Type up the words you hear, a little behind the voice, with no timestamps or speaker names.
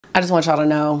I just want y'all to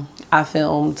know I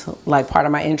filmed like part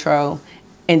of my intro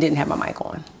and didn't have my mic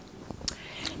on.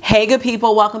 Hey good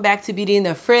people, welcome back to Beauty in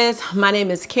the Frizz. My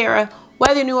name is Kara.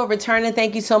 Whether you're new or returning,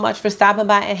 thank you so much for stopping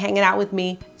by and hanging out with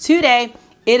me today.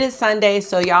 It is Sunday,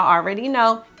 so y'all already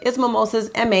know it's mimosas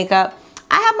and makeup.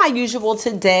 I have my usual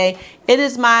today. It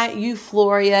is my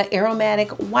Euphoria aromatic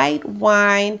white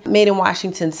wine made in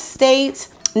Washington State.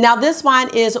 Now this wine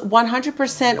is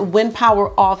 100% wind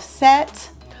power offset,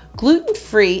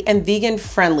 gluten-free and vegan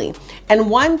friendly, and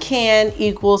 1 can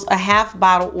equals a half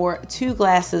bottle or 2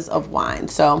 glasses of wine.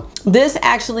 So this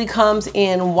actually comes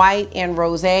in white and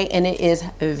rosé, and it is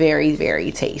very,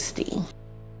 very tasty.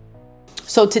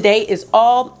 So today is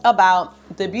all about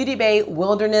the Beauty Bay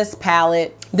Wilderness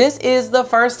palette. This is the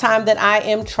first time that I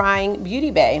am trying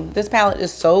Beauty Bay. This palette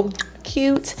is so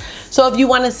cute. So if you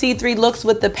want to see 3 looks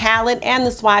with the palette and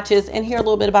the swatches and hear a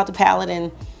little bit about the palette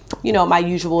and you know, my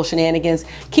usual shenanigans,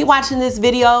 keep watching this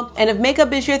video. And if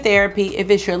makeup is your therapy, if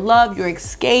it's your love, your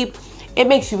escape, it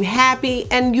makes you happy,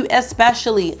 and you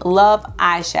especially love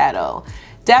eyeshadow,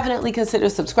 definitely consider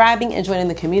subscribing and joining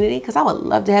the community because I would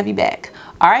love to have you back.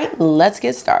 All right, let's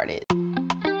get started.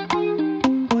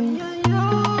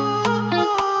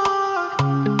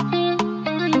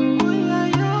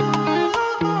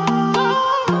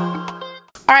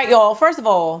 All right, y'all, first of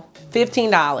all,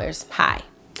 $15, hi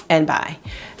and bye.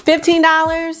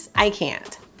 $15, I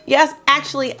can't. Yes,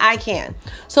 actually I can.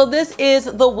 So this is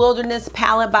the Wilderness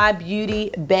palette by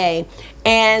Beauty Bay,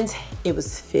 and it was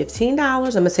 $15.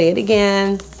 I'm gonna say it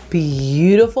again.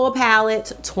 Beautiful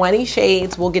palette, 20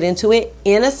 shades. We'll get into it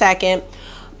in a second.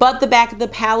 But the back of the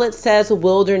palette says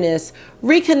Wilderness.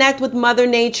 Reconnect with Mother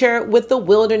Nature with the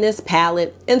Wilderness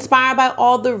palette, inspired by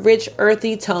all the rich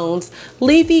earthy tones,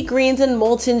 leafy greens and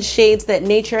molten shades that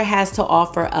nature has to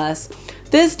offer us.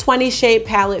 This 20 shade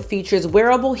palette features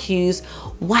wearable hues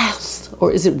whilst,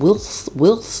 or is it whilst,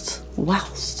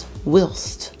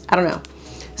 I don't know.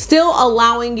 Still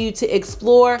allowing you to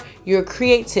explore your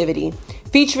creativity.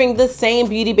 Featuring the same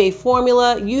Beauty Bay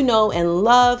formula you know and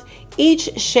love,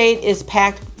 each shade is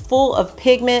packed full of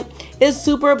pigment, is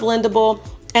super blendable,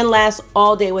 and lasts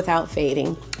all day without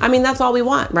fading. I mean, that's all we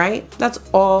want, right? That's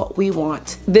all we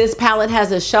want. This palette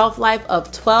has a shelf life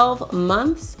of 12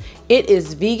 months. It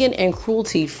is vegan and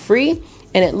cruelty free,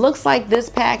 and it looks like this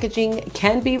packaging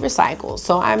can be recycled.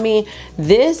 So I mean,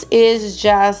 this is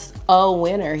just a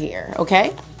winner here,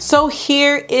 okay? So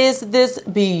here is this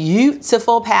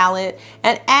beautiful palette,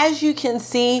 and as you can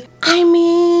see, I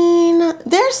mean,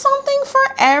 there's something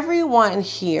for everyone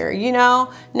here, you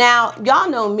know? Now, y'all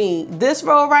know me, this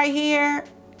row right here,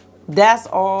 that's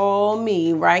all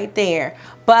me right there.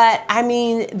 But I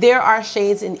mean, there are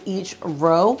shades in each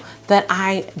row that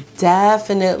I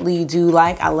definitely do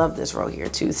like. I love this row here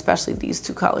too, especially these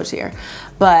 2 colors here.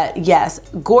 But yes,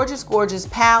 gorgeous, gorgeous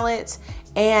palette,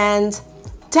 and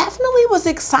definitely was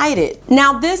excited.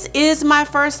 Now this is my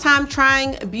first time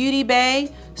trying Beauty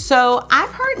Bay, so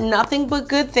I've heard nothing but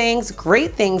good things,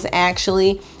 great things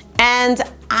actually, and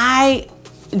I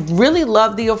really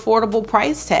love the affordable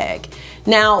price tag.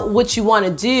 Now, what you want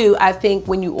to do, I think,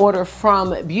 when you order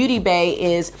from Beauty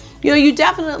Bay is, you know, you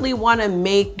definitely want to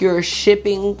make your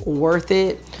shipping worth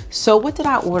it. So what did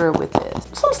I order with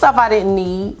this? Some stuff I didn't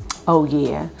need. Oh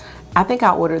yeah, I think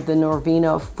I ordered the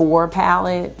Norvina 4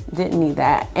 palette. Didn't need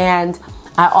that. And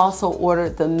I also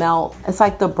ordered the Melt. It's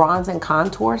like the bronze and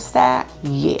contour stack.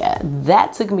 Yeah,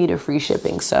 that took me to free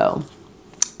shipping. So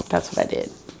that's what I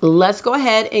did. Let's go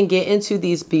ahead and get into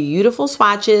these beautiful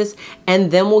swatches, and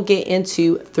then we'll get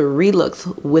into 3 looks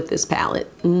with this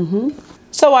palette.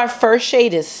 So our first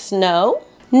shade is Snow.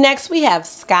 Next we have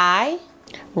Sky,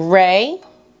 Ray,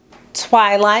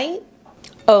 Twilight,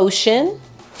 Ocean,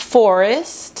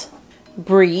 Forest,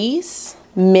 Breeze,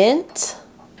 Mint,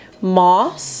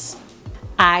 Moss,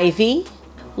 Ivy,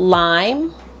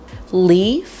 Lime,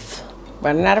 Leaf,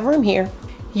 running out of room here,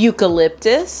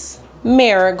 Eucalyptus,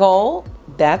 Marigold,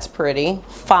 that's pretty,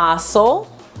 Fossil,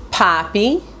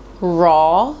 Poppy,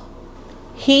 Raw,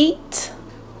 Heat,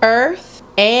 Earth,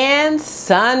 and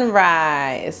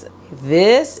Sunrise.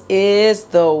 This is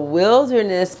the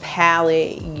Wilderness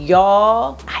palette,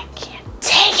 y'all. I can't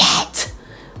take it.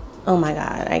 Oh my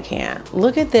God, I can't.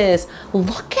 Look at this.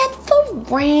 Look at the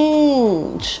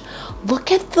range.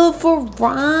 Look at the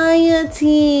variety.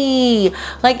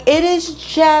 Like, it is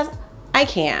just, I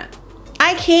can't.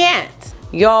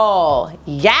 Y'all,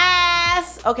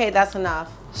 yes. Okay, that's enough.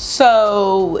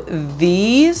 So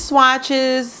these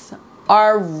swatches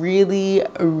are really,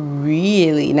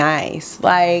 really nice.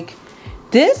 Like,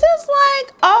 this is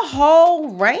like a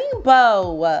whole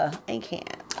rainbow. I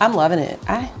can't. I'm loving it.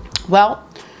 Well,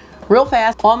 Real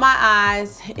fast, on my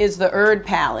eyes is the Erd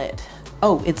palette.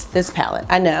 Oh, it's this palette.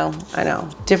 I know.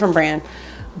 Different brand.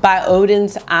 By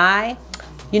Odin's Eye.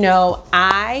 You know,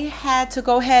 I had to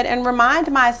go ahead and remind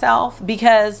myself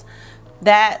because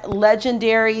that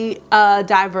legendary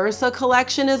Diversa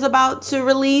collection is about to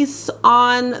release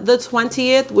on the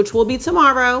 20th, which will be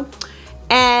tomorrow.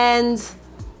 And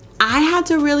I had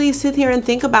to really sit here and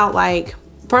think about, like,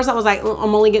 first I was like,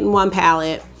 I'm only getting one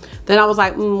palette. Then I was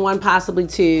like, one, possibly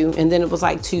two. And then it was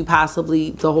like two,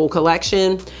 possibly the whole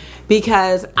collection.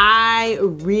 Because I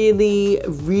really,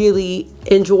 really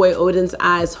enjoy Odin's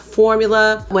Eye's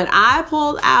formula. When I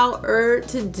pulled out Erd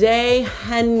today,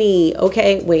 honey,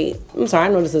 okay, wait, I'm sorry, I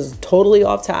know this is totally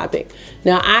off topic.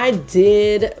 Now, I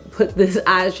did put this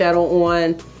eyeshadow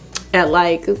on at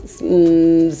like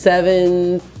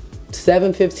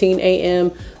 7:15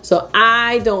 a.m. So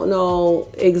I don't know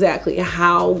exactly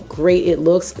how great it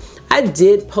looks. I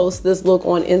did post this look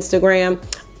on Instagram.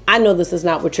 I know this is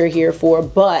not what you're here for,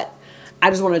 but I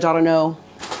just wanted y'all to know.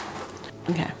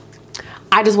 Okay.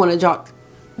 I just wanted y'all,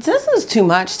 this is too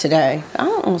much today. I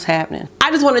don't know what's happening.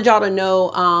 I just wanted y'all to know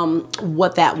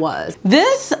what that was.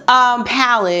 This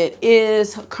palette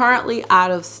is currently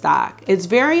out of stock. It's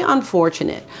very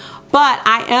unfortunate, but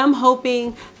I am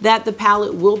hoping that the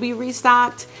palette will be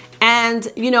restocked.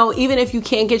 And, you know, even if you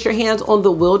can't get your hands on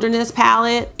the Wilderness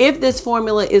palette, if this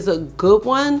formula is a good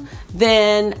one,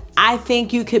 then I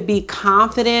think you could be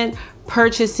confident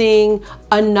purchasing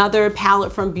another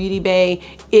palette from Beauty Bay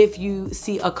if you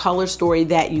see a color story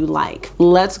that you like.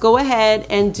 Let's go ahead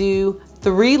and do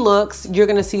 3 looks. You're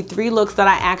gonna see 3 looks that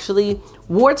I actually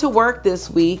wore to work this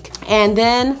week. And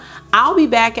then I'll be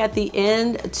back at the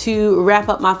end to wrap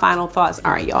up my final thoughts. All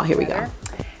right, y'all, here we go.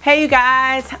 Hey you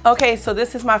guys, okay, so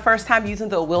this is my first time using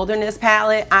the Wilderness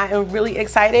palette. I am really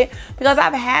excited because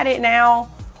I've had it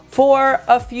now for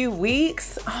a few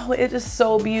weeks. Oh, it is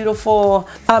so beautiful.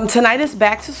 Tonight is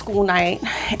back to school night,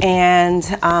 and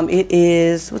it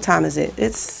is, what time is it?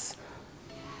 It's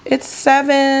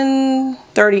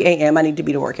 7:30 a.m. I need to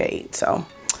be to work at 8, so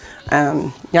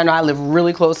y'all know I live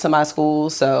really close to my school,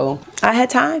 so I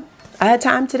had time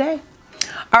today.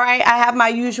 All right, I have my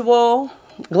usual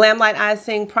Glam Light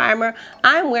Icing Primer.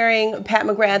 I'm wearing Pat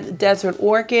McGrath Desert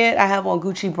Orchid. I have on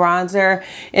Gucci bronzer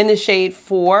in the shade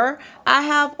 4. I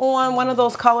have on one of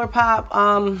those Colourpop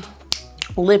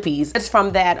Lippies. It's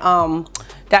from that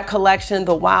that collection,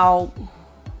 the Wild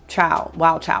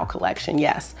Child collection,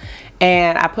 yes.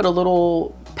 And I put a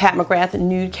little Pat McGrath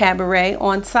Nude Cabaret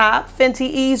on top. Fenty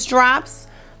Eaze drops.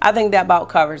 I think that about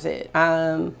covers it.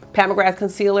 Pat McGrath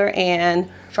concealer and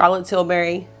Charlotte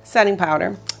Tilbury setting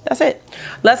powder. That's it.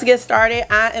 Let's get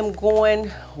started. I am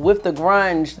going with the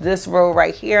grunge, this row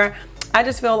right here. I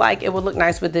just feel like it would look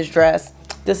nice with this dress.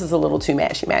 This is a little too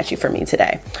matchy for me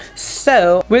today.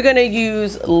 So we're gonna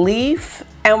use Leaf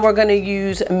and we're gonna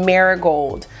use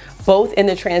Marigold, both in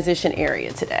the transition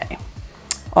area today.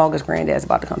 August granddad's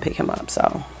about to come pick him up,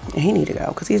 so he need to go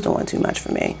because he's doing too much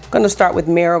for me. I'm gonna start with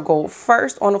Marigold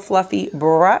first on a fluffy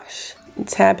brush,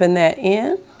 tapping that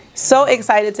in. So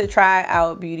excited to try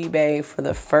out Beauty Bay for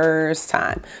the first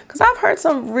time because I've heard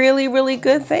some really, really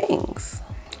good things.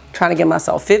 Trying to give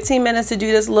myself 15 minutes to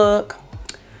do this look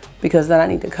because then I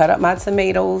need to cut up my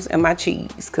tomatoes and my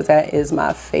cheese because that is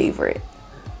my favorite.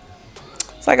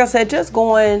 So like I said, just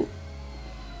going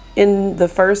in the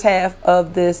first half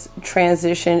of this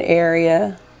transition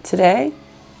area today,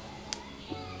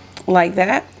 like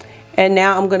that. And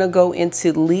now I'm gonna go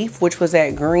into Leaf, which was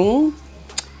that green.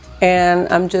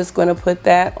 And I'm just gonna put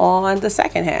that on the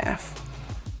second half.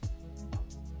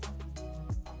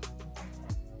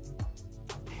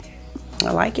 I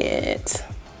like it.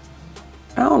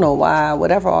 I don't know why,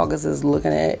 whatever August is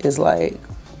looking at is like,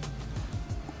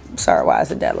 sorry, why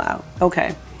is it that loud?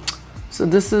 Okay, so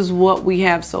this is what we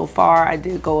have so far. I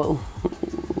did go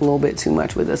a little bit too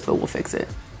much with this, but we'll fix it.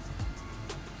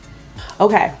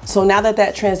 Okay, so now that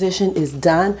that transition is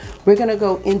done, we're gonna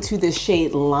go into the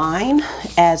shade Line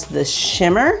as the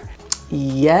shimmer.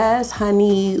 Yes,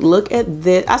 honey, look at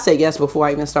this. I said yes before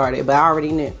I even started, but I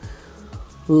already knew.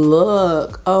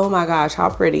 Look, oh my gosh, how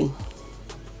pretty.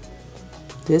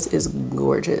 This is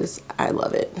gorgeous, I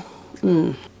love it.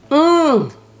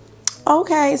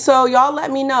 Okay, so y'all let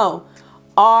me know.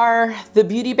 Are the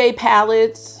Beauty Bay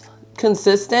palettes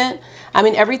consistent? I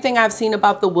mean, everything I've seen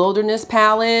about the Wilderness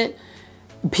palette,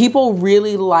 people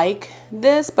really like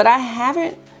this, but I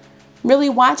haven't really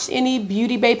watched any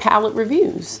Beauty Bay palette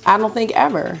reviews. I don't think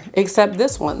ever, except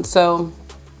this one. So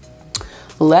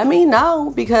let me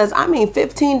know because I mean,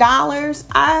 $15,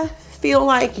 I feel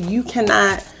like you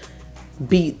cannot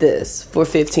beat this for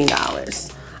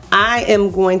 $15. I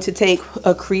am going to take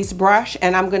a crease brush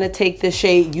and I'm going to take the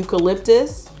shade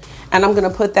Eucalyptus and I'm going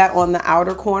to put that on the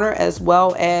outer corner as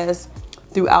well as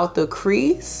throughout the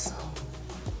crease.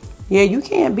 Yeah, you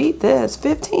can't beat this.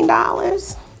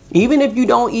 $15. Even if you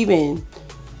don't even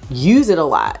use it a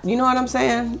lot. You know what I'm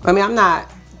saying? I mean, I'm not,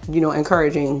 you know,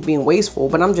 encouraging being wasteful,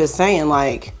 but I'm just saying,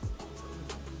 like,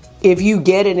 if you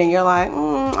get it and you're like,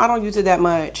 I don't use it that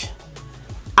much,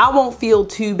 I won't feel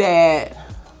too bad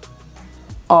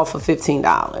off of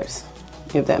 $15,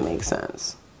 if that makes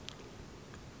sense.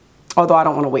 Although I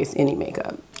don't want to waste any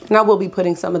makeup. And I will be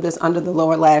putting some of this under the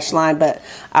lower lash line, but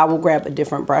I will grab a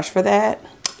different brush for that.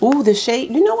 Ooh, the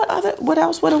shade, you know what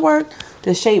else would have worked?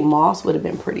 The shade Moss would have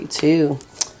been pretty too.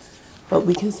 But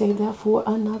we can save that for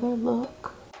another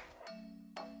look.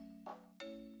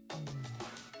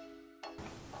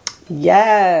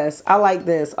 Yes, I like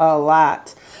this a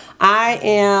lot. I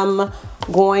am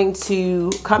going to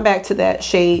come back to that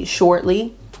shade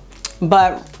shortly,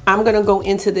 but I'm gonna go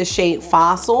into the shade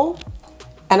Fossil,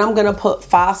 and I'm gonna put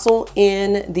Fossil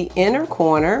in the inner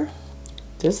corner.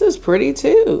 This is pretty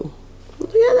too. Look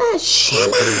at that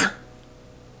shimmer.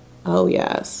 Oh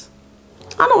yes.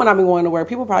 I know when I be going to work,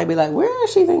 people probably be like, where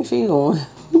does she think she's going?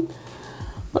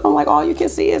 But I'm like, all you can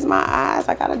see is my eyes.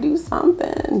 I gotta do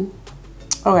something.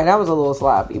 Okay, that was a little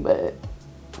sloppy, but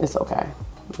it's okay.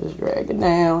 Just drag it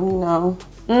down, you know.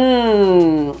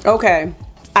 Okay.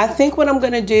 I think what I'm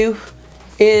gonna do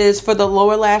is for the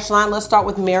lower lash line, let's start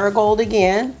with Marigold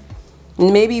again.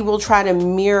 Maybe we'll try to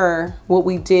mirror what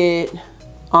we did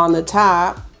on the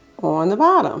top on the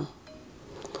bottom.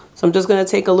 So I'm just gonna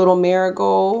take a little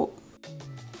Marigold.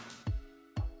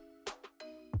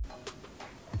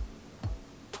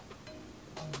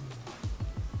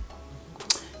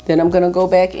 Then I'm gonna go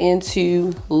back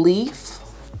into Leaf.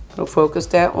 So focus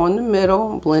that on the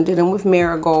middle, blend it in with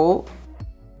Marigold.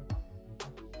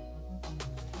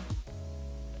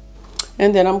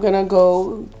 And then I'm gonna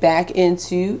go back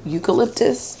into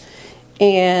Eucalyptus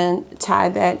and tie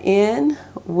that in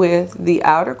with the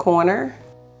outer corner.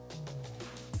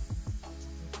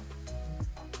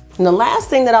 And the last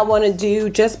thing that I wanna do,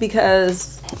 just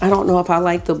because I don't know if I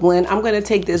like the blend, I'm gonna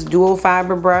take this dual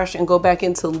fiber brush and go back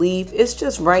into Leaf. It's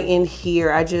just right in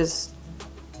here. I just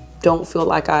don't feel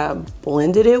like I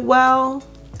blended it well.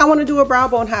 I wanna do a brow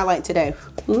bone highlight today.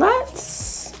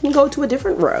 Let's go to a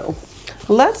different row.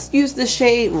 Let's use the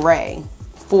shade Ray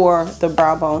for the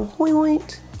brow bone.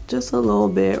 Point, just a little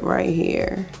bit right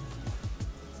here.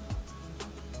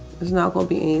 It's not gonna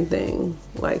be anything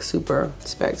like super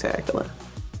spectacular.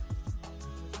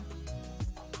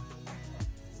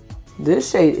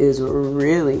 This shade is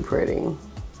really pretty.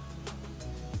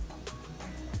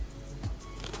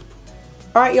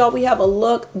 All right, y'all, we have a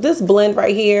look. This blend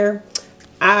right here,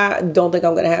 I don't think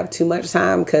I'm gonna have too much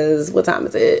time because what time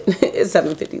is it? It's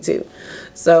 7:52.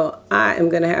 So I am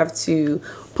gonna have to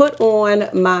put on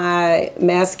my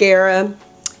mascara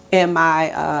and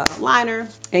my liner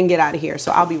and get out of here.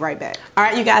 So I'll be right back. All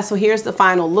right, you guys, so here's the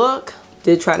final look.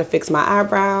 Did try to fix my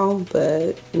eyebrow,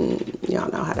 but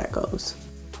y'all know how that goes.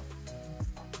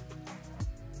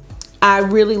 I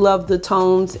really love the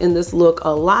tones in this look a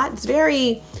lot. It's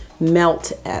very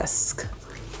Melt-esque.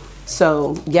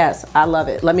 So yes, I love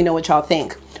it. Let me know what y'all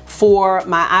think. For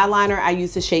my eyeliner, I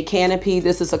use the shade Canopy.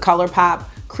 This is a Colourpop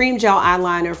cream gel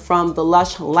eyeliner from the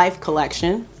Lush Life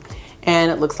collection.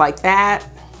 And it looks like that.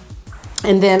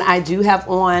 And then I do have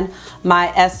on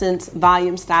my Essence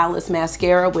Volume Stylist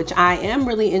mascara, which I am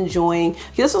really enjoying.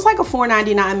 This was like a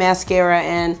 $4.99 mascara,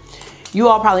 and you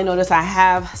all probably noticed I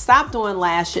have stopped doing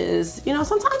lashes. You know,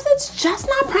 sometimes it's just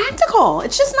not practical.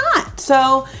 It's just not.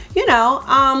 So, you know,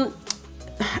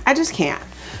 I just can't.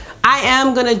 I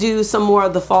am gonna do some more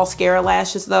of the false scare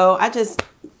lashes though. I just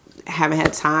haven't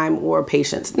had time or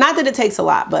patience. Not that it takes a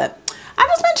lot, but I've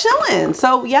just been chilling.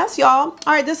 So yes, y'all. All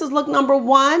right, this is look number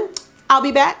 1. I'll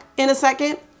be back in a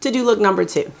second to do look number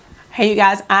 2. Hey you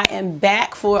guys, I am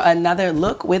back for another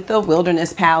look with the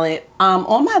Wilderness palette.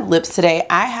 On my lips today,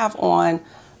 I have on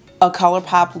a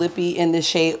Colourpop Lippie in the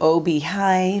shade Oh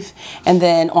Beehive. And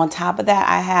then on top of that,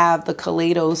 I have the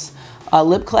Kaleidos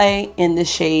lip clay in the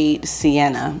shade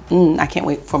Sienna. I can't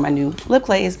wait for my new lip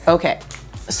clays. Okay,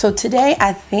 so today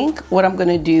I think what I'm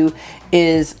gonna do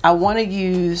is I wanna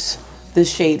use the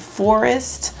shade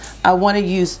Forest, I wanna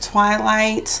use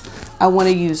Twilight, I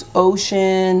wanna use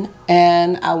Ocean,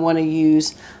 and I wanna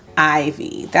use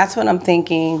Ivy. That's what I'm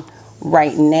thinking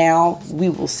right now. We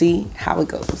will see how it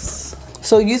goes.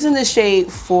 So using the shade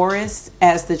Forest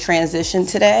as the transition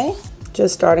today,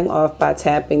 just starting off by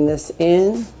tapping this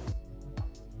in.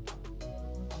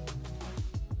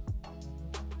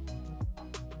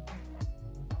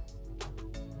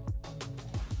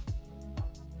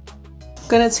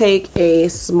 Gonna take a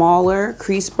smaller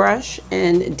crease brush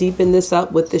and deepen this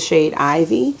up with the shade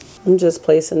Ivy. I'm just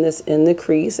placing this in the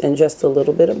crease and just a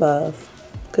little bit above,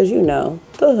 because you know,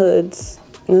 the hoods.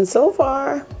 And so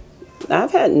far,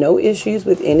 I've had no issues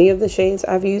with any of the shades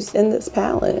I've used in this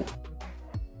palette.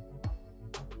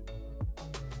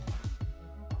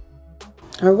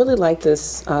 I really like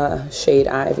this shade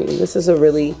Ivy. This is a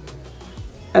really,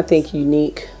 I think,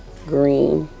 unique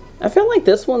green. I feel like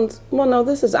this one's, well, no,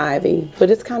 this is Ivy, but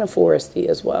it's kind of foresty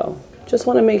as well. Just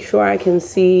want to make sure I can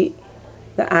see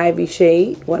the Ivy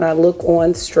shade when I look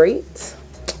on straight.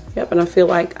 Yep, and I feel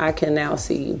like I can now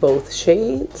see both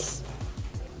shades.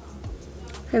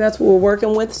 And that's what we're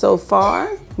working with so far.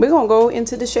 We're gonna go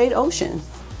into the shade Ocean.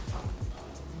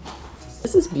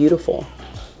 This is beautiful.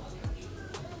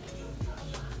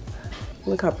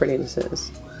 Look how pretty this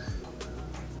is.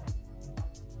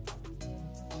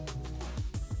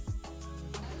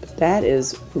 That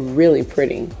is really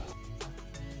pretty.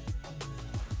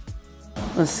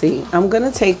 Let's see, I'm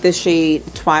gonna take the shade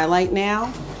Twilight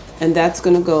now, and that's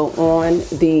gonna go on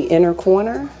the inner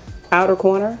corner, outer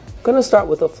corner. I'm gonna start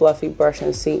with a fluffy brush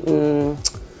and see, I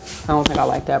don't think I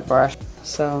like that brush.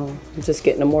 So I'm just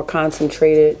getting a more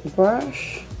concentrated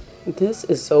brush. This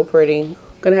is so pretty. I'm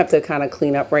gonna have to kind of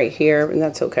clean up right here, and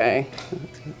that's okay.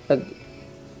 I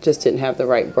just didn't have the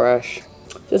right brush.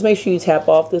 Just make sure you tap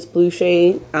off this blue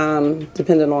shade,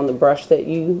 depending on the brush that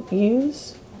you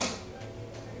use.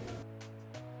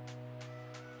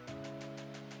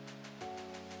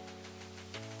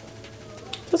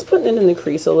 Just putting it in the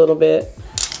crease a little bit.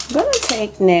 I'm gonna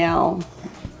take now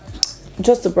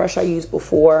just the brush I used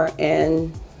before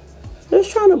and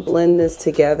just trying to blend this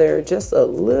together just a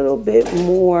little bit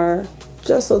more,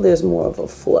 just so there's more of a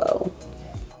flow.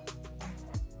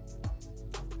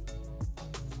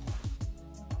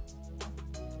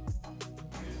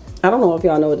 I don't know if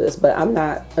y'all know this, but I'm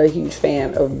not a huge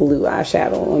fan of blue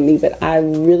eyeshadow on me, but I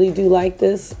really do like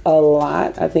this a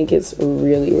lot. I think it's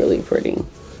really, really pretty.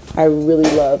 I really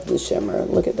love the shimmer.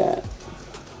 Look at that.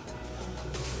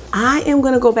 I am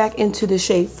gonna go back into the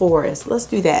shade Forest. Let's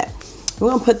do that. We're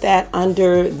gonna put that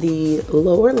under the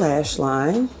lower lash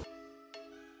line.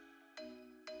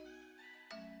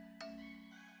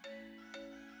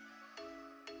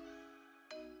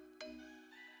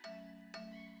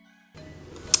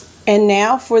 And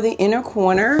now for the inner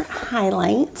corner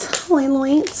highlight.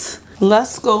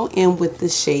 Let's go in with the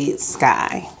shade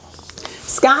Sky.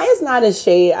 Sky is not a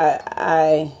shade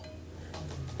I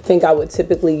think I would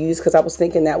typically use, because I was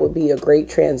thinking that would be a great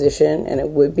transition, and it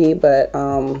would be, but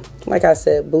like I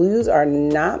said, blues are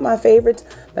not my favorites,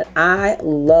 but I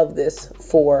love this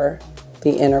for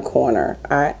the inner corner.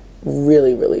 I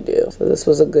really, really do. So this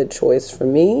was a good choice for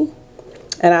me.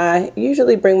 And I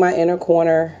usually bring my inner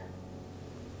corner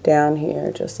down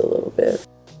here just a little bit.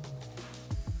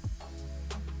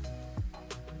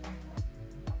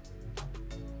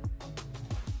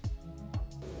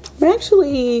 I'm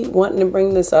actually wanting to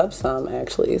bring this up some,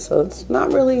 actually, so it's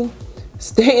not really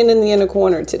staying in the inner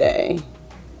corner today.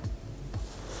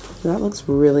 That looks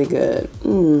really good.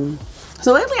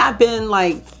 So lately I've been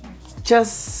like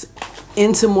just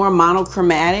into more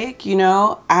monochromatic, you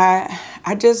know.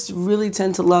 I just really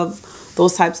tend to love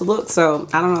those types of looks, so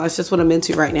I don't know, that's just what I'm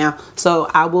into right now.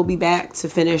 So I will be back to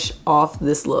finish off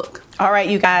this look. All right,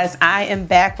 you guys, I am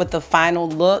back with the final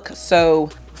look. So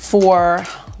for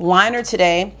liner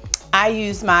today, I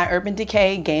used my Urban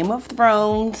Decay Game of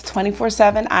Thrones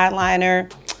 24/7 eyeliner.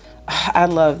 I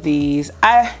love these.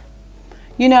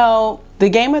 You know, the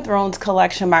Game of Thrones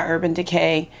collection by Urban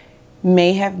Decay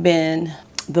may have been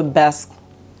the best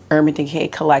Urban Decay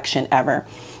collection ever.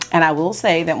 And I will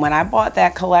say that when I bought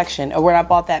that collection, or when I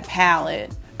bought that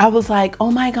palette, I was like, oh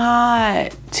my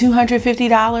God,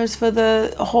 $250 for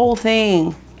the whole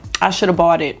thing. I should have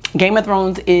bought it. Game of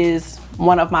Thrones is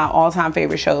one of my all-time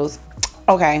favorite shows.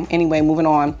 Okay, anyway, moving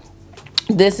on.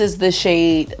 This is the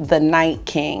shade The Night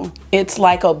King. It's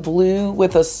like a blue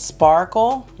with a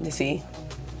sparkle. Let me see.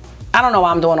 I don't know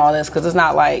why I'm doing all this, because it's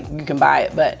not like you can buy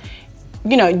it, but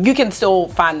you know, you can still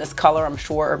find this color. I'm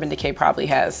sure Urban Decay probably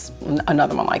has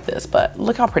another one like this, but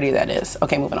look how pretty that is.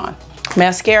 Okay, moving on.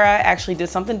 Mascara actually did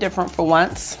something different for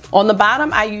once. On the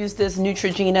bottom, I used this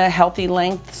Neutrogena Healthy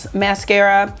Lengths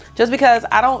mascara, just because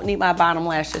I don't need my bottom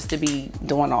lashes to be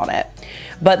doing all that.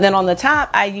 But then on the top,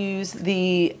 I used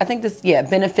the, I think this, yeah,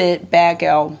 Benefit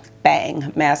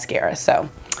Bang mascara. So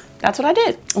that's what I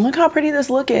did. And look how pretty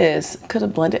this look is. Could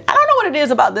have blended. I don't know what it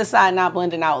is about this side not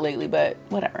blending out lately, but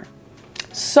whatever.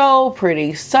 So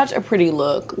pretty, such a pretty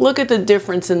look. Look at the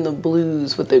difference in the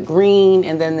blues with the green,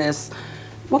 and then this,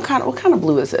 what kind of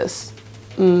blue is this?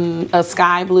 a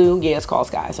sky blue. Yeah, it's called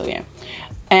Sky, so yeah.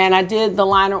 And I did the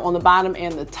liner on the bottom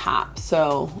and the top.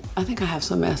 So I think I have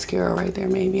some mascara right there,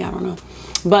 maybe, I don't know.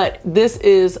 But this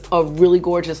is a really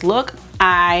gorgeous look.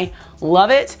 I love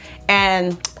it.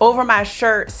 And over my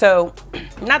shirt, so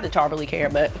not that y'all really care,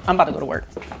 but I'm about to go to work.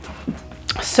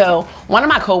 So one of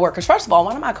my coworkers, first of all,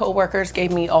 one of my coworkers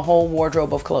gave me a whole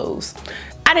wardrobe of clothes.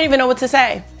 I didn't even know what to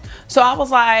say. So I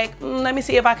was like, let me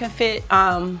see if I can fit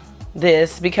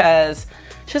this, because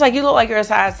she's like, you look like you're a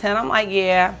size 10. I'm like,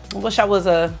 yeah, I wish I was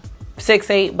a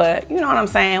 6'8", but you know what I'm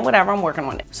saying? Whatever, I'm working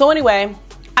on it. So anyway,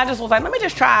 I just was like, let me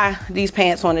just try these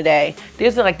pants on today.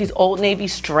 These are like these Old Navy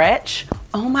stretch.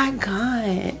 Oh my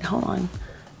God, hold on.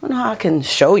 I don't know how I can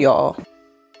show y'all.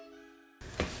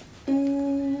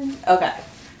 Okay,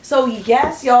 so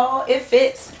yes, y'all, it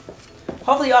fits.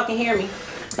 Hopefully y'all can hear me.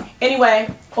 Anyway,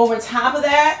 over top of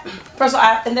that, first of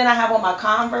all, and then I have on my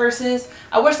Converses.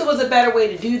 I wish there was a better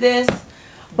way to do this,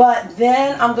 but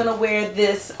then I'm gonna wear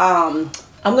this. I'm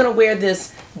gonna wear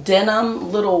this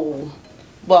denim little.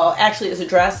 Well, actually, it's a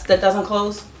dress that doesn't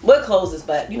close. Well, it closes,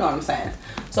 but you know what I'm saying.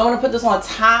 So I'm gonna put this on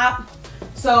top.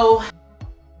 So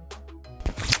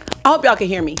I hope y'all can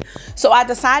hear me. So I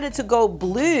decided to go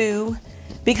blue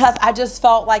because I just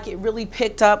felt like it really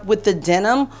picked up with the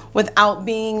denim without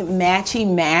being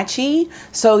matchy.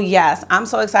 So yes, I'm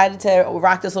so excited to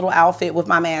rock this little outfit with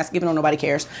my mask, even though nobody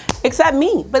cares except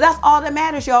me. But that's all that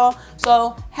matters, y'all.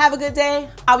 So have a good day.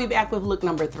 I'll be back with look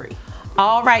number 3.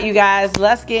 All right, you guys,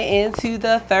 let's get into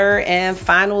the third and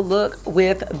final look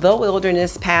with the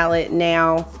Wilderness palette.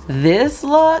 Now, this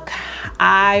look,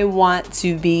 I want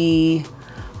to be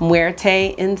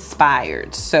Muerte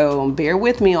inspired, so bear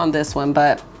with me on this one,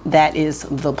 but that is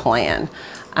the plan.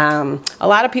 A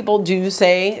lot of people do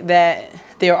say that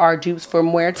there are dupes for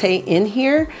Muerte in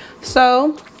here,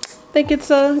 so I think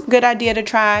it's a good idea to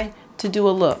try to do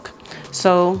a look.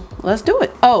 So let's do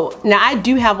it. Oh, now I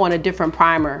do have on a different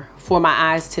primer for my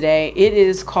eyes today. It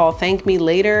is called Thank Me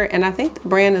Later, and I think the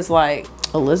brand is like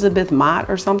Elizabeth Mott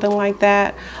or something like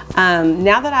that.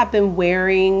 Now that I've been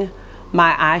wearing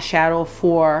my eyeshadow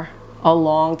for a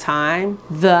long time,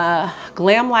 the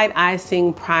Glam Light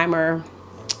Icing primer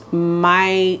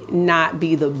might not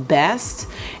be the best,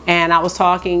 and I was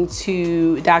talking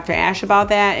to Dr. Ash about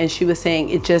that, and she was saying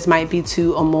it just might be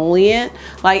too emollient.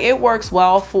 Like, it works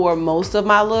well for most of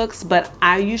my looks, but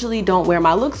I usually don't wear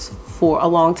my looks for a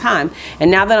long time. And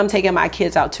now that I'm taking my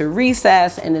kids out to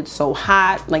recess and it's so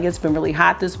hot, like it's been really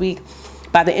hot this week,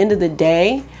 by the end of the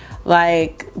day,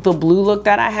 like the blue look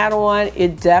that I had on,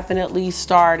 it definitely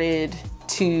started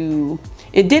to,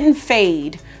 it didn't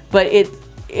fade, but it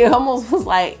almost was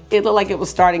like, it looked like it was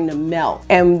starting to melt.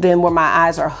 And then where my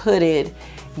eyes are hooded,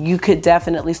 you could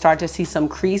definitely start to see some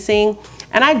creasing.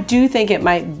 And I do think it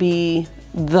might be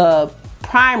the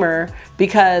primer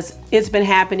because it's been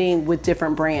happening with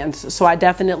different brands. So I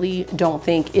definitely don't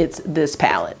think it's this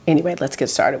palette. Anyway, let's get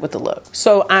started with the look.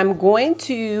 So I'm going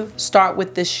to start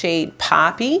with the shade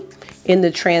Poppy in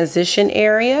the transition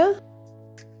area.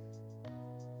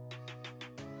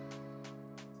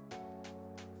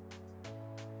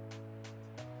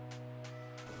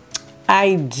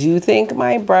 I do think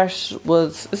my brush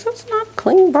was, is this not a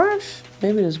clean brush?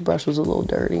 Maybe this brush was a little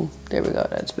dirty. There we go,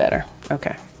 that's better.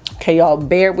 Okay. Okay, y'all,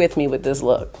 bear with me with this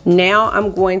look. Now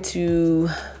I'm going to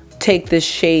take this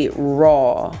shade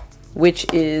Raw,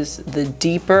 which is the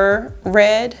deeper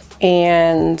red,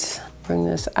 and bring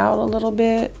this out a little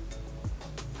bit.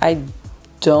 I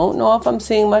don't know if I'm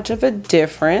seeing much of a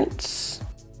difference.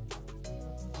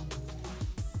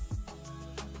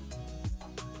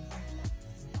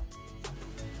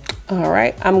 All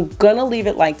right, I'm gonna leave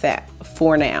it like that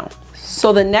for now.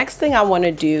 So the next thing I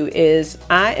wanna do is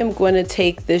I am gonna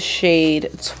take this shade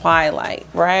Twilight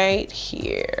right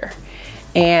here.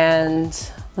 And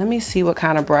let me see what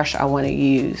kind of brush I wanna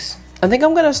use. I think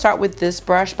I'm gonna start with this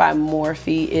brush by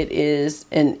Morphe. It is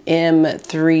an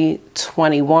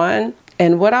M321.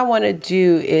 And what I wanna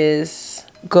do is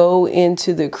go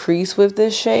into the crease with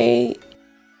this shade.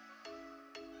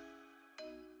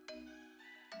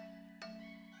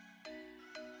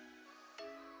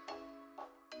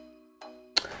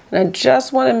 And I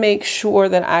just want to make sure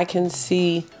that I can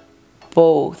see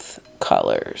both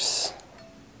colors.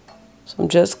 So I'm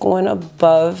just going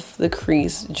above the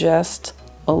crease just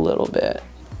a little bit.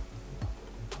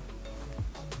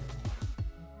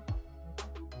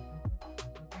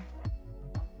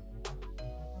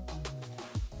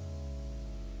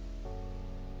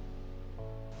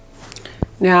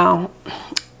 Now,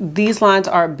 these lines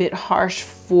are a bit harsh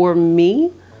for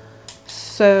me.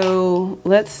 So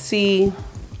let's see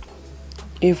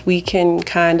if we can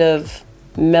kind of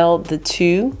meld the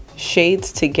two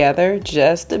shades together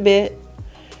just a bit.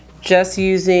 Just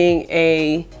using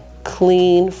a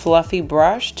clean, fluffy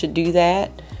brush to do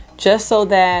that, just so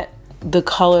that the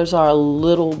colors are a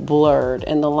little blurred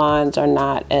and the lines are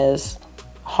not as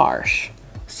harsh.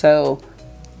 So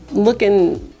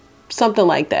looking something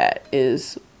like that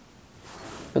is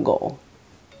the goal.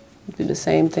 Do the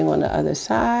same thing on the other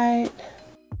side.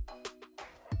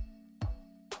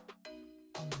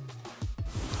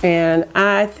 And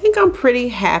I think I'm pretty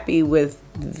happy with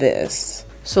this.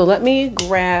 So let me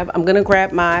I'm gonna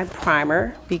grab my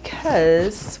primer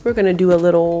because we're gonna do a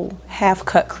little half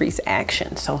cut crease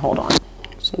action. So hold on.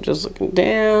 So I'm just looking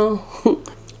down.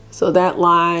 So that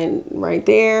line right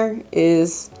there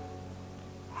is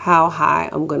how high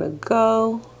I'm gonna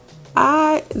go.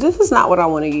 This is not what I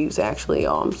wanna use actually,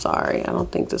 y'all. I'm sorry. I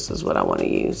don't think this is what I wanna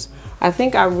use. I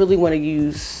think I really wanna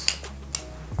use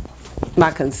my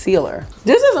concealer.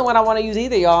 This isn't what I wanna use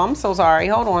either, y'all. I'm so sorry,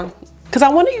 hold on. Because I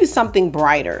want to use something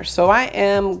brighter. So I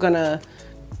am gonna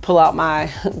pull out my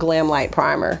Glam Light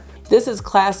primer. This is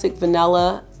Classic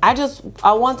Vanilla.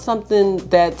 I want something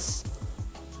that's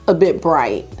a bit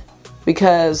bright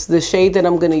because the shade that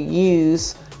I'm gonna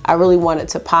use, I really want it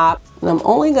to pop. And I'm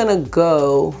only gonna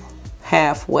go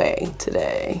halfway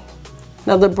today.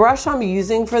 Now the brush I'm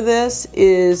using for this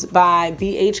is by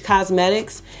BH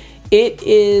Cosmetics. It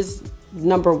is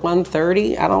number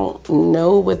 130. I don't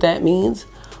know what that means,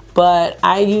 but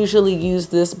I usually use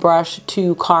this brush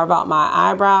to carve out my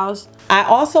eyebrows. I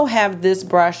also have this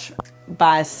brush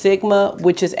by Sigma,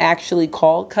 which is actually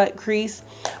called Cut Crease,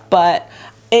 but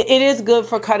it is good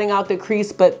for cutting out the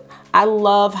crease, but I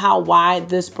love how wide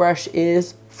this brush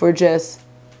is for just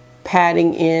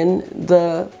patting in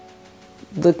the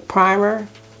primer.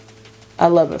 I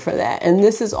love it for that. And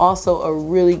this is also a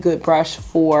really good brush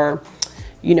for,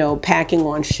 you know, packing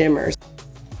on shimmers.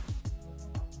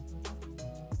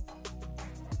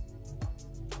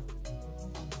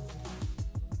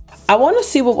 I want to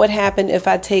see what would happen if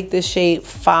I take the shade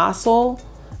Fossil.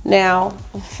 Now,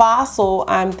 Fossil,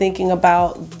 I'm thinking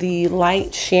about the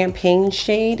light champagne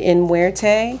shade in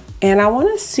Muerte. And I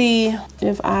want to see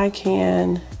if I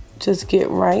can just get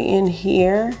right in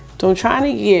here. So I'm trying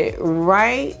to get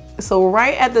right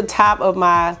at the top of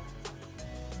my,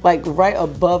 like right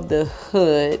above the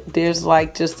hood, there's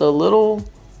like just a little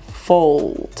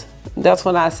fold. That's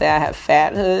when I say I have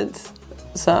fat hoods.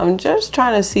 So I'm just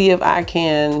trying to see if I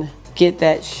can get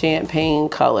that champagne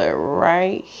color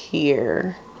right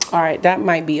here. All right, that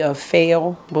might be a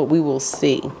fail, but we will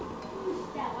see.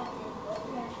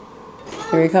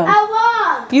 Here we come.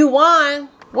 I won. You won?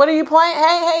 What are you playing?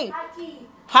 Hey.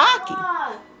 Hockey.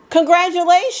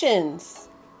 Congratulations.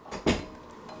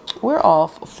 We're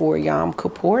off for Yom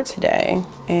Kippur today,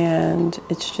 and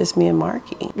it's just me and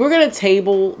Marky. We're gonna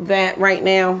table that right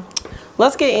now.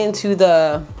 Let's get into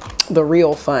the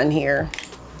real fun here,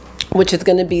 which is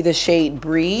gonna be the shade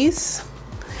Breeze.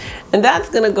 And that's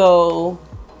gonna go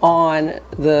on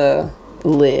the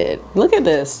lid. Look at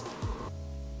this.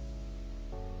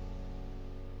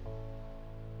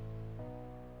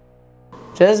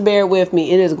 Just bear with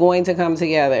me, it is going to come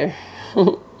together.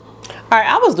 All right,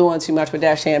 I was doing too much with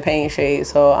that champagne shade,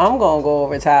 so I'm gonna go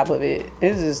over top of it.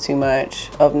 This is too much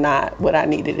of not what I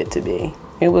needed it to be.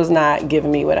 It was not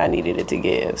giving me what I needed it to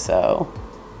give, so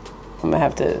I'm gonna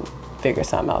have to figure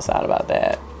something else out about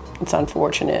that. It's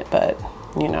unfortunate, but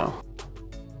you know.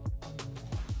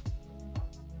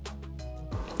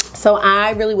 So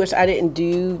I really wish I didn't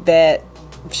do that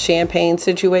champagne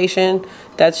situation.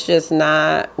 That's just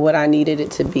not what I needed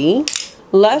it to be.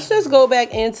 Let's just go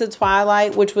back into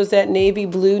Twilight, which was that navy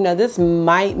blue. Now this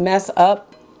might mess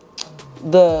up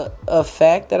the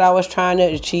effect that I was trying to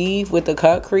achieve with the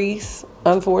cut crease,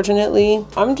 unfortunately.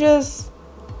 I'm just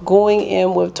going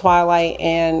in with Twilight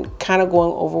and kind of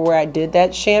going over where I did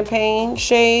that champagne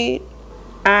shade.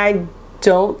 I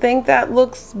don't think that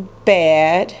looks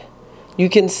bad. You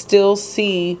can still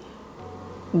see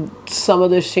some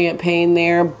of the champagne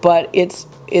there, but it's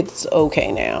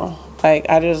okay now. Like,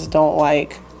 I just don't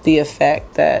like the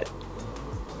effect that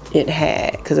it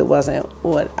had, because it wasn't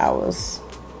what I was,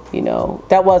 you know,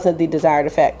 that wasn't the desired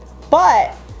effect.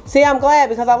 But see, I'm glad,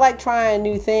 because I like trying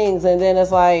new things, and then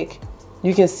it's like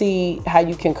you can see how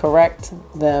you can correct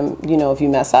them, you know, if you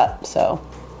mess up. So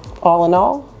all in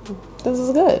all, this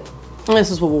is good. And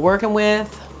this is what we're working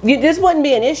with. This wouldn't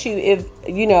be an issue if,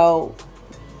 you know,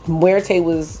 Muerte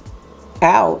was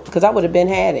out, because I would have been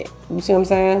had it. You see what I'm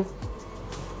saying?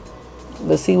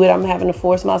 But see what I'm having to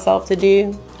force myself to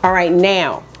do? All right,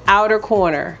 now, outer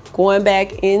corner, going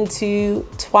back into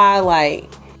Twilight.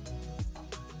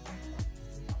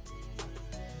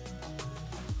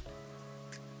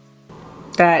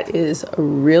 That is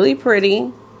really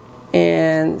pretty.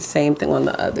 And same thing on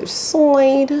the other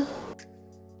side.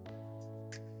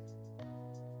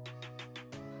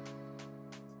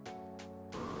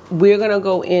 We're gonna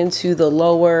go into the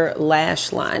lower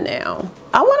lash line now.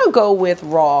 I wanna go with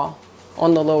raw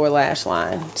on the lower lash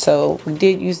line. So we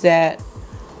did use that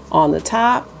on the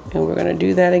top, and we're gonna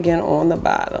do that again on the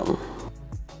bottom.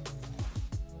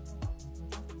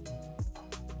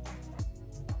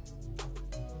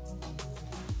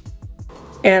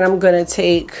 And I'm gonna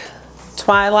take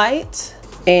Twilight,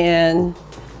 and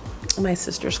my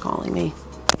sister's calling me.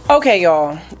 Okay,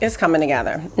 y'all, it's coming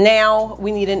together. Now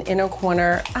we need an inner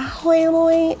corner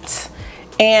highlight,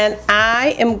 and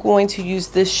I am going to use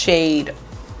this shade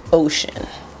Ocean.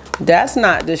 That's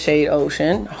not the shade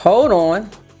Ocean. Hold on.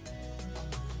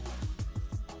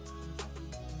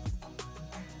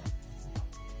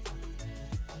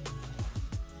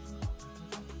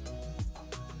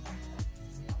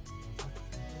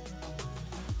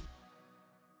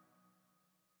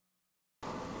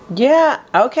 Yeah,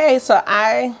 okay, so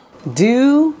I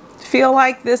do feel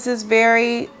like this is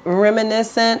very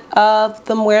reminiscent of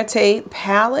the Muerte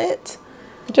palette.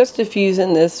 Just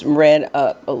diffusing this red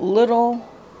up a little,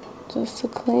 just to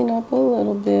clean up a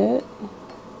little bit.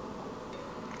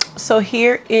 So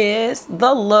here is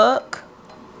the look.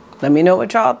 Let me know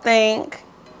what y'all think.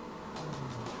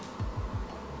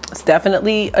 It's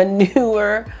definitely a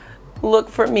newer look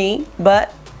for me,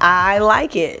 but I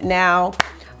like it. Now,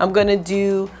 I'm gonna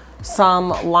do some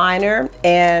liner,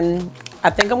 and I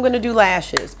think I'm gonna do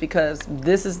lashes because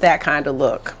this is that kind of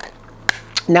look.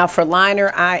 Now for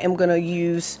liner, I am gonna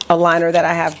use a liner that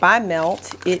I have by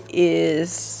Melt. It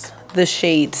is the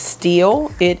shade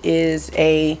Steel. It is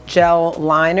a gel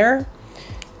liner,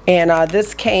 and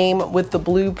this came with the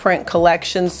Blueprint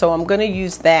collection, so I'm gonna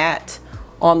use that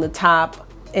on the top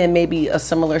and maybe a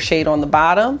similar shade on the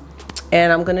bottom,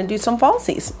 and I'm gonna do some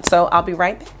falsies. So I'll be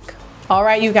right back. All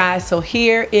right, you guys, so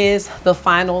here is the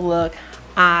final look.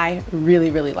 I really,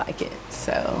 really like it.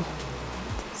 So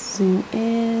zoom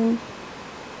in.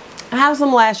 I have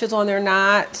some lashes on there,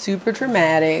 not super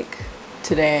dramatic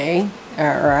today,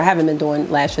 or I haven't been doing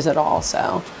lashes at all,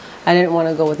 so I didn't want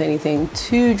to go with anything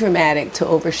too dramatic to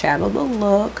overshadow the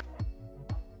look.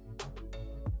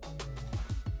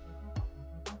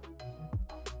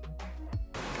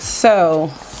 So,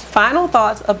 final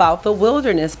thoughts about the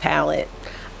Wilderness palette.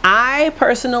 I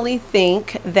personally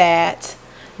think that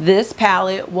this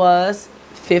palette was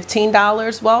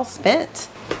 $15 well spent.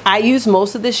 I used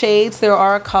most of the shades. There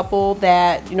are a couple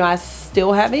that, you know, I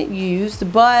still haven't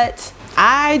used, but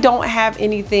I don't have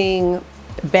anything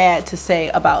bad to say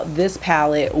about this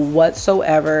palette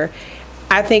whatsoever.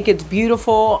 I think it's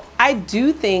beautiful. I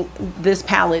do think this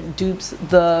palette dupes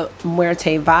the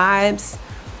Muerte vibes.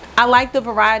 I like the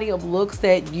variety of looks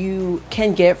that you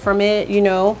can get from it, you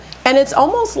know, and it's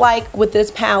almost like with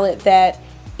this palette that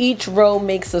each row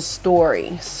makes a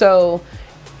story. So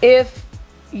if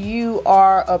you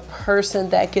are a person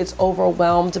that gets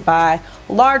overwhelmed by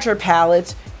larger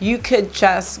palettes, you could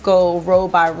just go row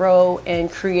by row and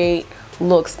create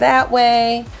looks that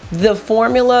way. The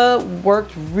formula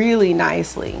worked really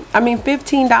nicely. I mean,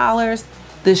 $15,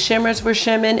 the shimmers were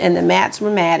shimming and the mattes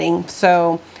were matting.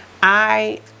 So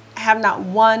I have not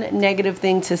one negative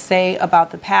thing to say about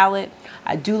the palette.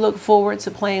 I do look forward to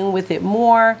playing with it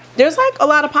more. There's like a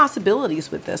lot of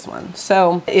possibilities with this one.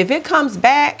 So if it comes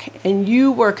back and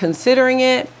you were considering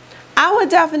it, I would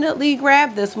definitely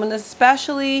grab this one,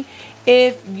 especially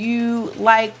if you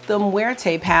like the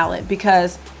Muerte palette,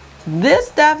 because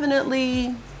this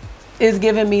definitely is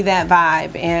giving me that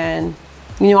vibe. And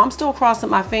you know, I'm still crossing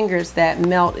my fingers that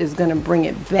Melt is gonna bring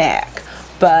it back.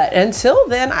 But until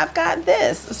then, I've got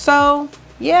this. So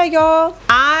yeah, y'all,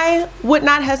 I would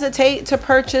not hesitate to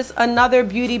purchase another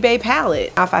Beauty Bay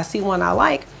palette. If I see one I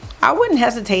like, I wouldn't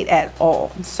hesitate at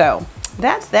all. So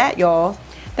that's that, y'all.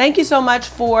 Thank you so much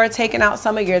for taking out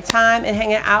some of your time and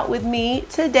hanging out with me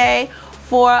today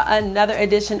for another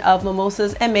edition of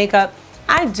Mimosas and Makeup.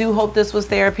 I do hope this was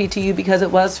therapy to you, because it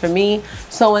was for me.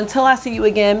 So until I see you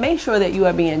again, make sure that you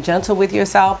are being gentle with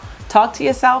yourself. Talk to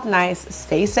yourself nice,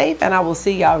 stay safe, and I will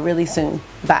see y'all really soon.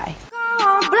 Bye.